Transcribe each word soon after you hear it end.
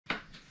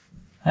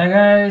Hi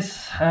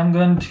guys, I'm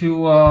going to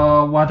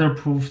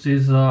waterproof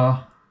this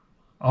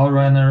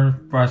Outrunner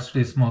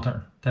brushless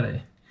motor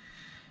today.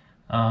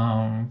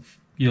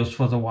 Used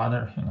for the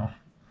water,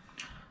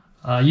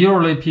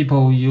 Usually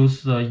people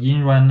use the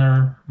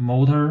in-runner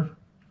motor,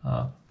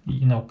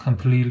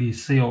 completely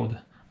sealed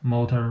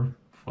motor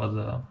for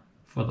the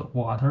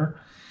water,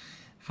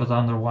 for the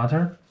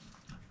underwater.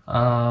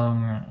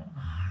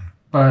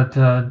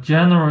 But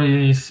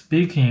generally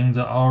speaking,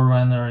 the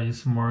Outrunner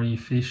is more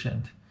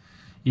efficient.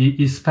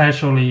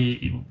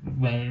 Especially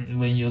when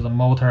the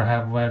motor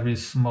have very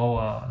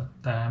small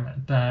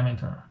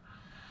diameter.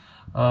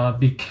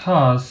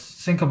 Because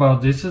think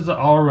about this is the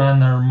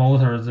Outrunner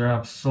motor. There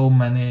are so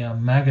many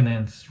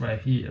magnets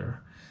right here.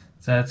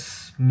 That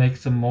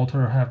makes the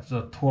motor have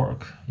the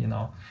torque.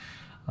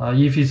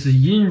 If it's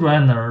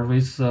in-runner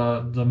with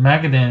the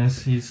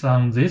magnets is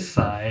on this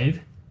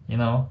side,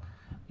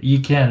 you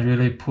can't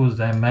really put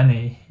that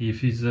many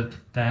if the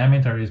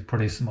diameter is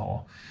pretty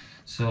small.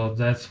 So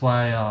that's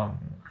why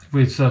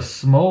with a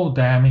small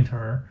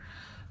diameter,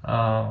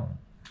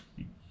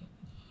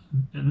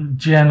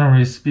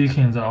 generally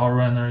speaking, the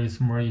Outrunner is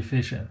more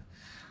efficient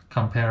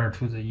compared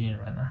to the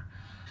in-runner.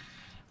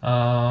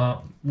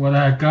 What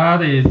I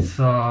got is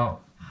I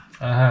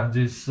have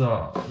this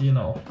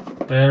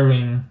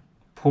bearing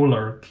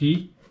puller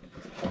key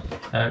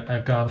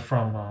I got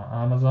from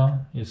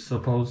Amazon. It's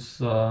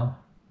supposed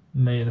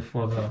made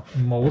for the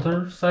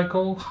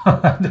motorcycle.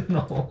 I don't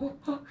know.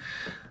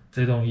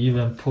 They don't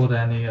even put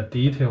any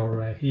detail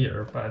right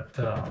here, but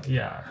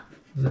yeah,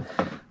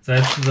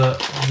 that's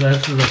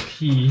the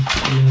key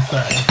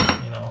inside,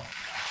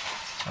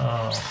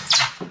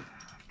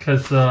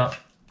 because the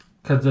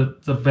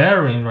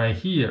bearing right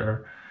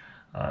here,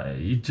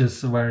 it's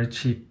just a very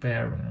cheap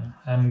bearing.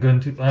 I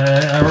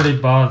already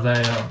bought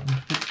that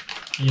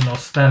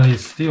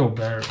stainless steel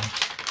bearing.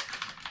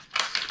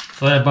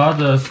 So I bought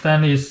the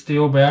stainless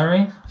steel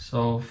bearing.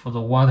 So for the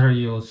water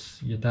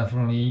use, you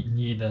definitely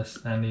need a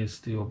stainless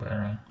steel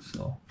bearing.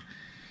 So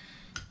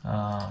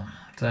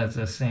that's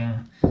the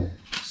thing.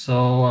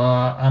 So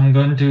I'm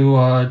going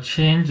to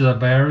change the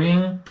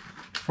bearing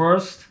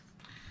first,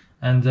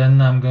 and then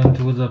I'm going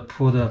to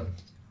put a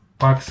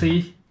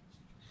epoxy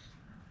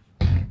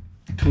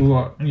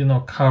to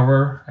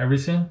cover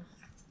everything.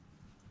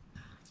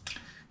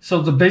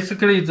 So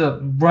basically the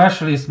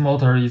brushless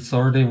motor is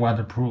already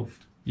waterproof.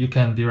 You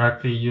can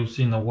directly use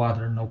in the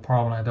water, no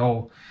problem at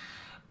all.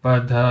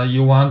 But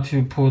you want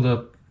to put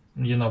a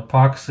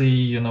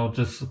epoxy,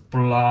 just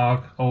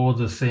block all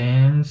the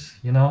things,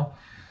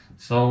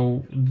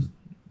 so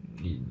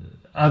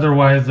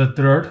otherwise the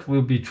dirt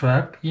will be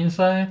trapped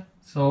inside,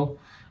 so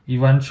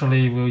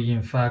eventually will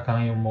infect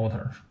on your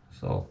motor.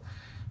 So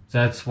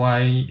that's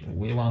why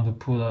we want to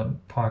put a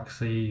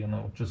epoxy,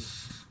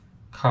 just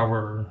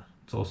cover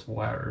those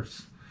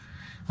wires.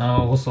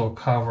 Also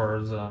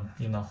cover the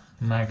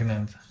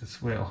magnet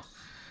as well,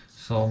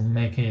 so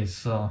make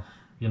it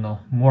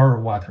more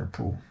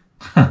waterproof.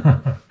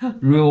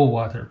 Real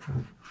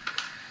waterproof.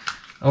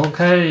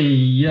 Okay,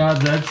 yeah,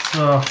 that's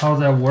how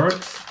that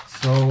works.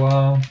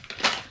 So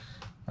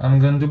I'm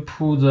going to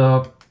pull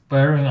the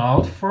bearing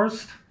out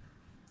first.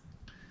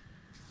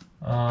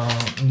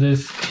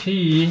 This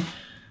key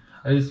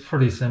is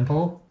pretty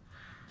simple.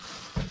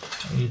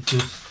 It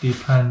just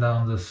depends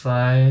on the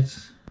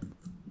size,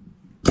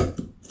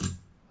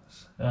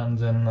 and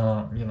then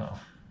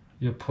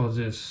you put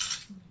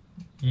this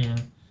in.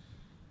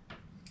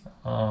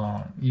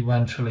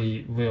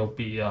 Eventually will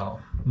be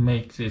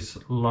make this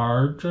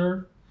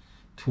larger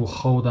to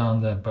hold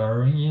on the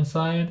bearing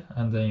inside,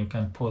 and then you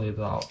can pull it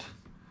out.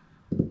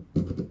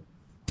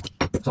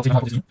 So you can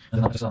put this in,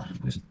 and then just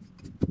this.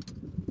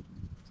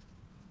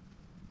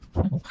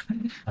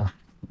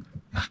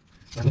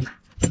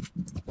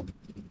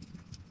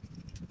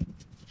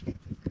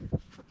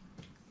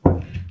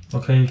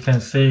 Okay, you can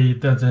see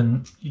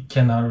you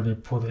cannot really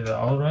pull it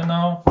out right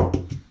now,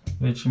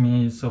 which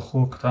means it's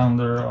hooked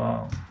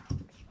under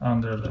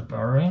the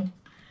bearing,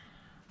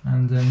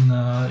 and then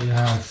it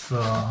has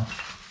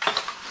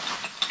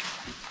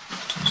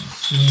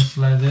things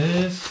like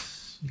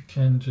this. You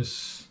can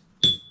just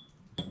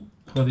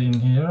put in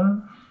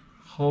here,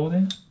 hold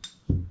it,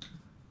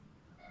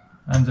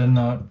 and then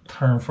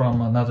turn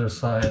from another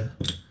side.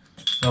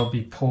 That'll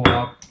be pull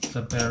up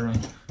the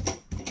bearing.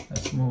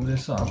 Let's move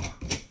this up.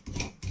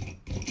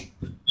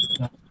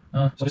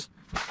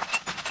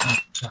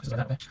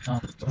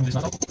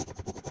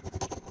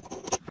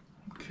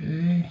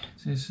 Okay,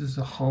 this is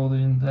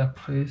holding that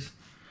place.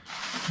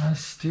 I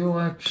still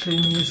actually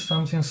need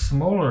something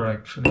smaller.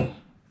 Actually,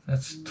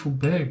 that's too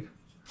big.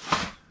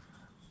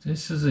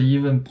 This is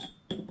even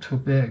too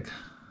big.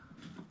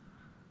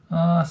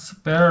 It's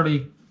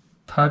barely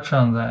touch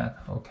on that.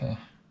 Okay,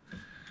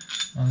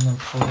 I'm gonna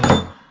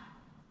put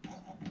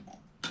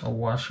a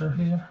washer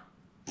here.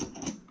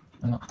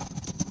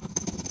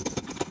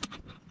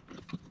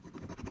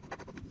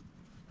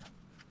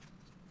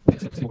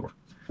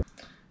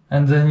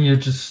 And then you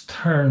just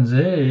turn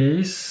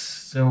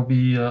this. There'll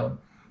be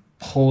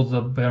pull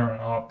the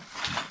bearing up.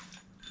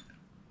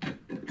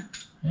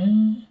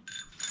 Okay.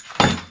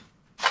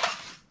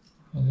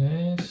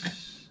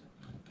 This.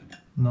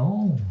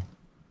 No.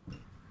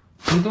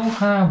 We don't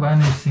have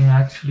anything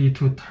actually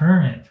to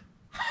turn it.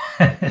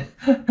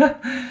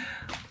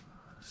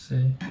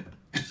 See,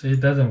 it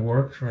doesn't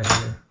work right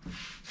here.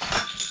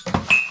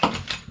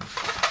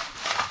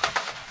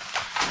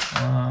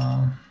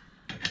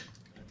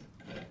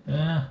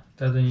 Yeah,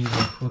 doesn't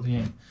even put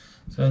in.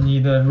 So I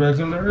need a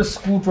regular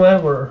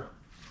screwdriver.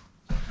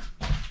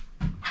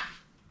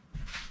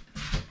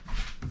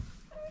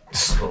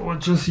 So we'll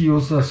just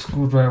use a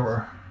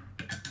screwdriver.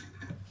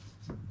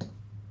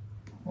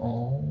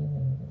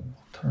 Oh,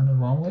 turn the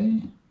wrong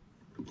way.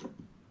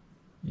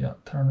 Yeah,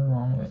 turn the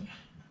wrong way.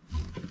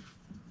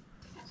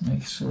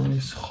 Make sure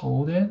it's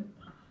holding.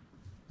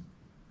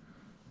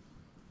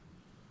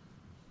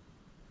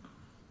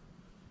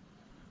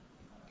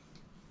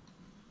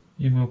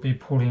 It will be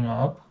pulling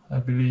up, I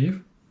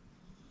believe.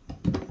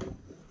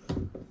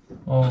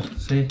 Oh,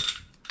 see,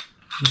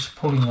 it's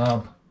pulling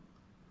up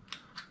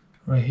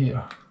right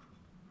here.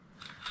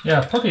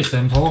 Yeah, pretty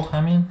simple.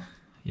 I mean,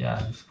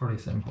 yeah, it's pretty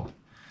simple.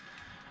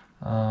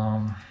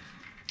 And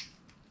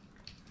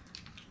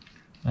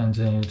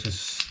then you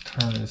just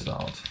turn this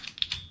out.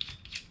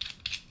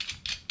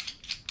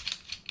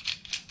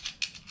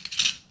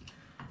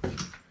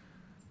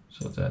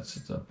 So that's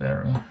the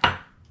bearing.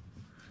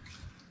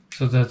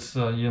 So that's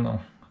you know,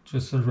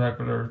 just a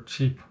regular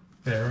cheap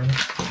bearing,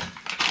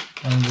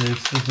 and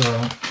this is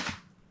a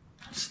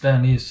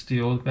stainless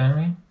steel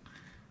bearing,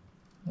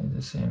 it's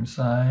the same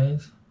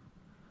size,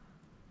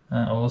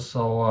 and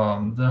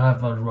also they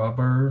have a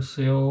rubber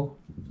seal.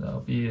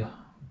 That'll be a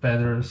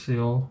better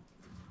seal,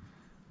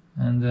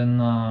 and then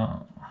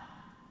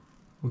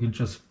we can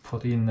just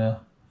put in the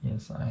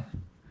inside.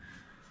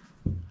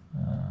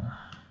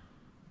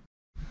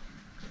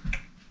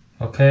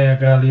 Okay, I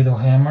got a little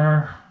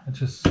hammer. I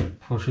just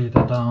push it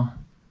down.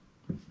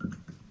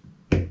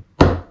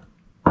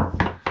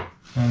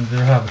 And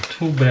they have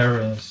two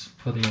bearings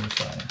put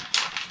inside.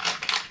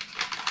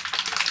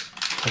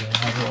 Okay,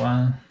 another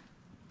one.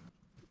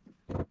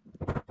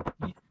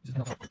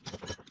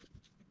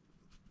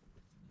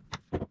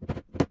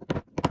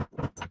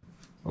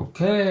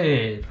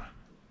 Okay,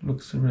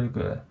 looks really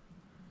good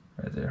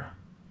right there.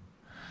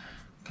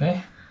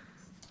 Okay,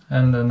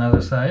 and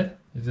another side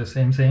is the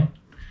same thing.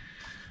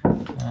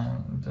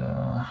 And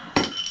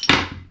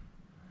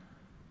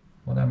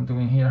what I'm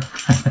doing here,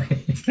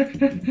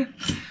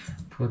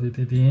 put it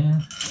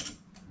in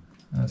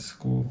and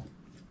screw.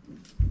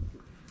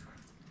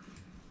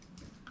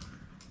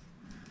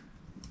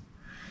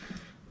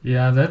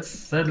 Yeah, that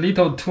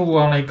little tool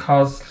only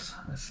costs,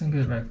 I think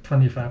it's like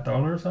 $25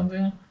 or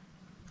something.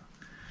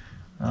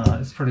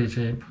 It's pretty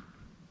cheap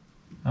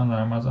on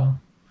Amazon.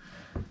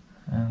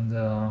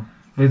 And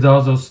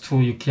without those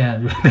two, you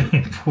can't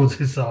really pull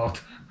this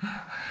out.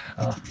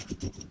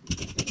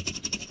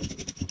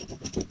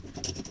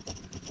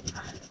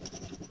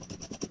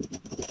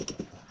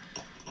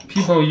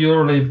 People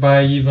usually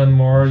buy even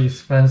more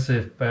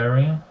expensive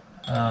bearing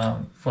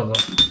for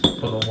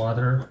the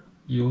water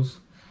use,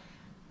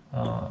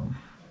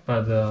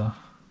 but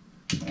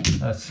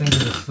I think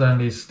the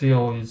stainless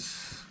steel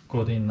is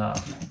good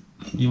enough.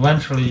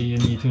 Eventually, you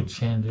need to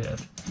change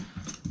it.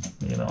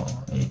 You know,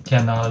 it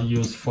cannot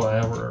use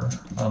forever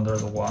under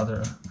the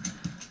water.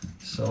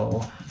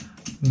 So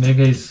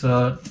maybe it's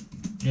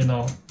you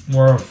know,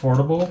 more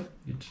affordable.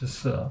 You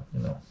just you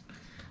know,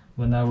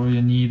 whenever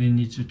you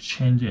need to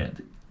change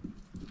it.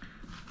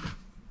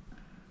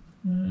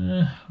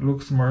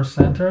 Looks more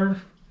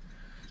centered,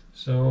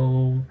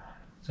 so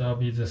that'll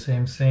be the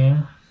same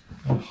thing.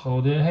 I'll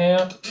hold it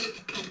here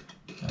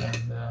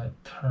and I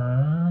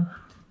turn.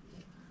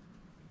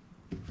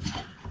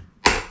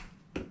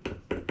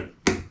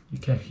 You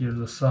can hear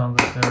the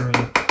sound of the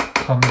bearing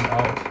coming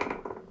out.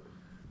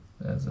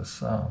 There's a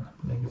sound,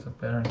 makes the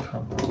bearing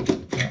come out.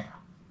 Yeah.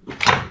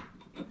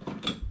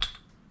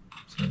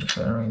 So the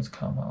bearings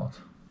come out.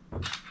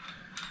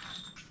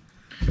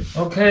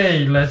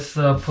 Okay, let's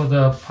put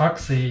the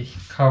epoxy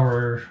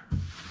cover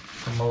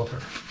the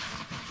motor.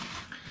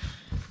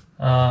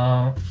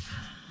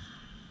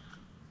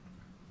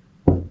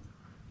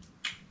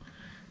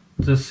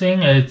 The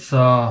thing is,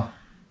 I'm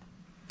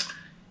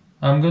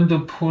going to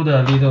put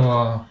a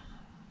little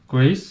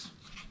grease,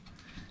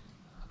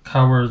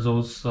 cover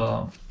those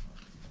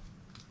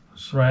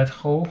thread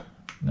hole,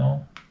 you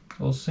know,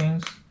 those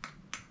things.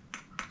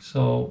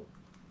 So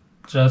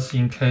just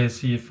in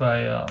case if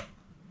I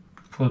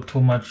put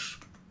too much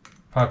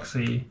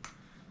epoxy,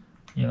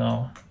 you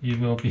know, it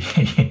will be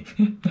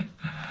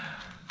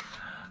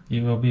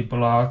it will be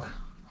block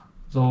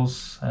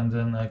those, and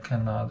then I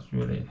cannot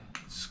really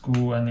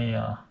screw any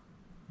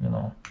you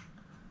know,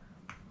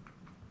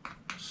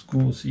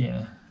 screws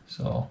in.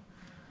 So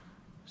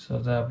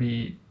that'll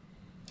be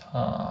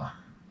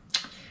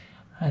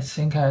I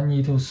think I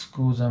need to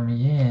screw them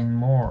in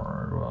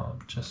more.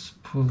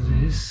 Just put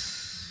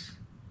this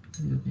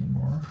a little bit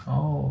more.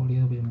 Oh, a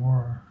little bit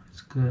more.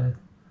 It's good.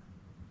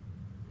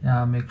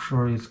 Yeah, make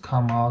sure it's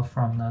come out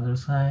from the other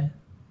side.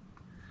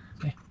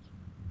 Okay.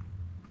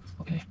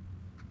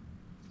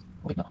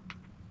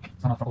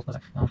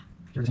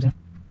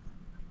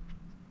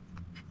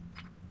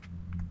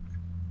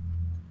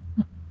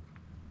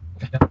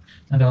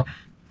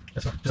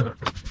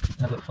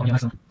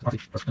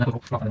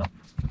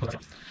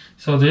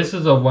 So this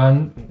is a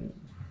one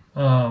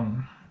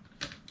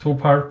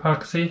two-part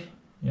epoxy,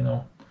 you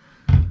know,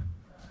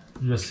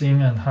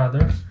 resin and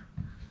harder.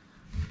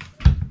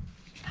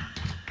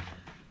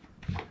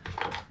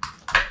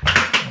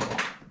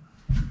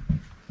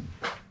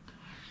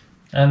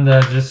 And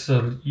just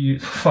you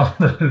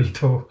found a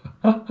little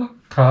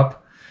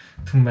cup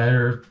to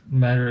measure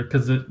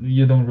because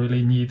you don't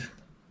really need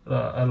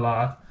a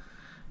lot,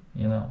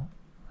 you know.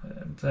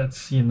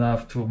 That's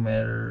enough to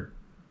measure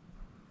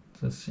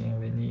the thing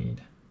we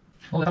need.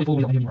 Oh, that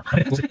will be more.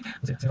 Okay,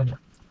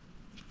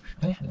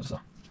 there's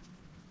a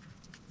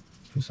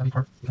sandy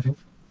part.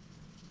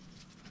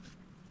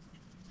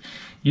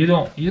 You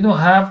don't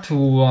have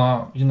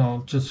to you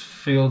know, just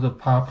fill the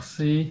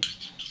epoxy.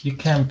 You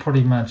can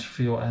pretty much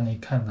fill any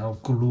kind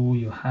of glue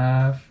you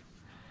have.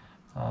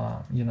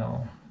 You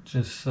know,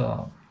 just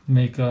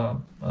make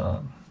a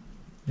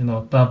you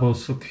know, double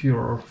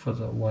secure for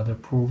the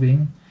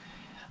waterproofing.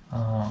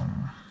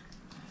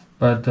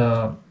 But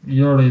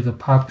usually the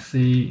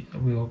epoxy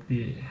will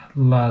be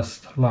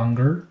last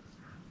longer.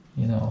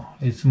 You know,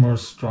 it's more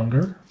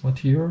stronger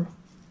material.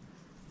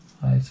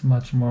 It's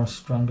much more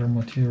stronger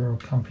material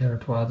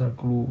compared to other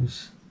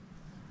glues.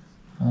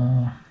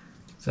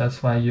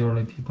 That's why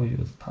usually people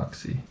use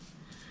epoxy.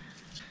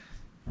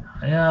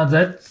 Yeah,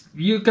 that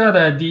you got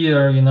an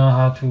idea, you know,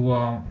 how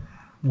to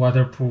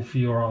waterproof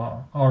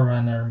your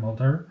Outrunner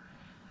motor.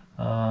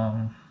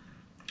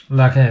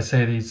 Like I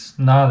said, it's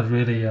not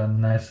really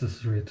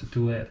necessary to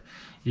do it.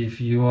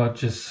 If you are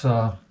just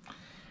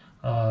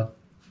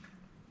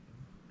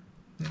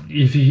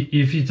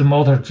if the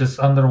motor just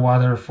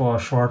underwater for a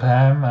short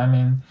time, I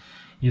mean,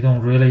 you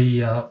don't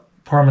really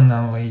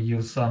permanently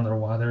use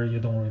underwater. You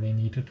don't really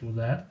need to do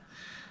that.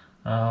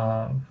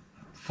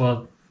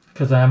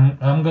 Because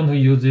I'm going to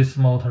use this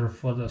motor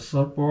for the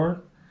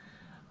surfboard,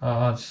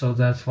 so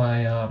that's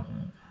why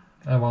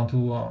I want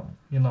to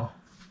you know,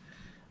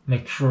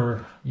 make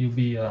sure you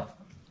be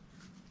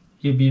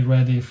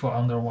ready for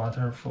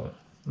underwater for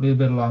a little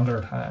bit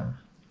longer time.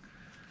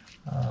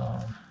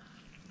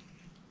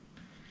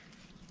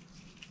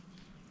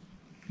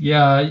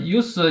 Yeah,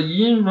 use the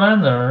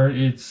in-runner.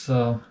 It's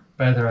a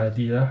better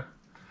idea,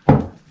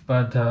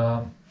 but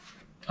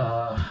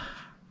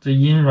the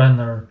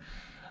in-runner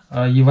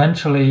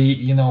eventually,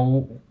 you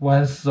know,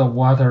 once the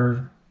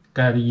water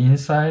get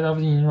inside of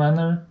the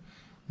in-runner,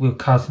 will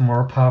cause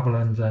more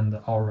problem than the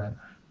Outrunner.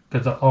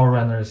 Because the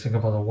Outrunner, think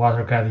about the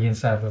water get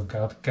inside, will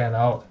get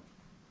out.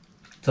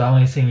 The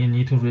only thing you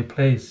need to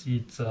replace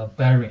is a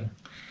bearing.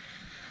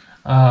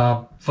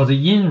 For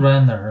the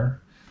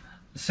in-runner,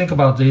 think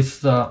about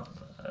this.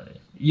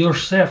 Your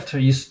shaft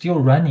is still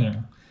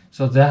running,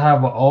 so they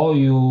have all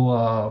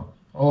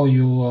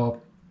your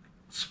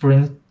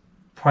spring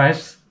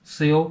press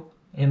seal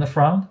in the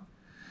front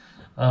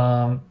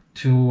to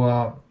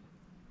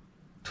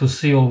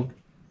seal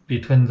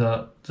between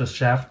the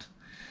shaft.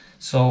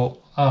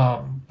 So,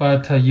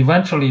 but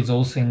eventually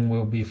those things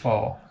will be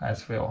fall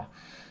as well.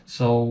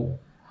 So,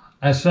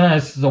 as soon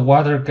as the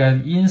water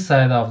gets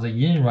inside of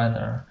the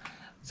in-runner,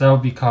 that will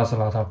be cause a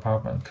lot of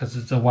problem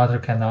because the water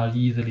cannot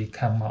easily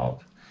come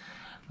out.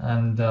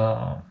 And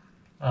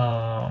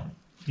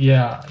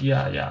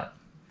yeah.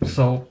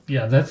 So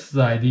yeah, that's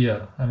the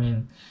idea. I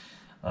mean,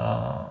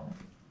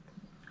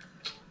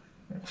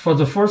 for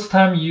the first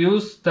time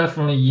use,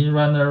 definitely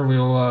in-runner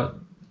will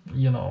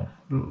you know,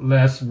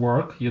 less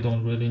work. You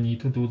don't really need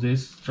to do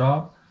this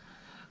job.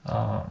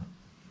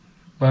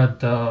 But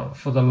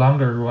for the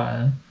longer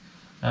run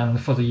and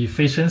for the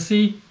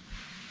efficiency,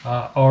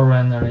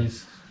 Outrunner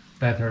is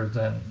better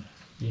than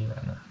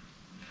in-runner.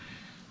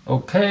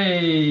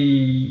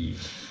 Okay,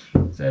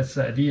 that's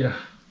the idea.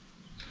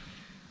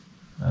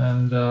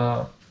 And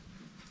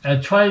I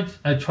tried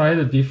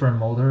a different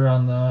motor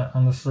on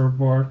the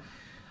surfboard.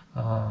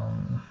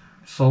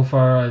 So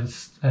far,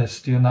 I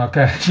still not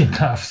get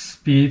enough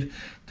speed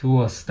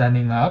to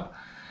standing up,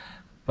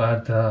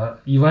 but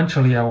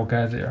eventually I will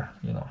get there,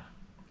 you know,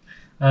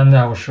 and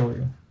I will show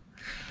you.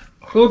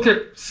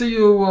 Okay, see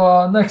you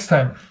next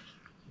time.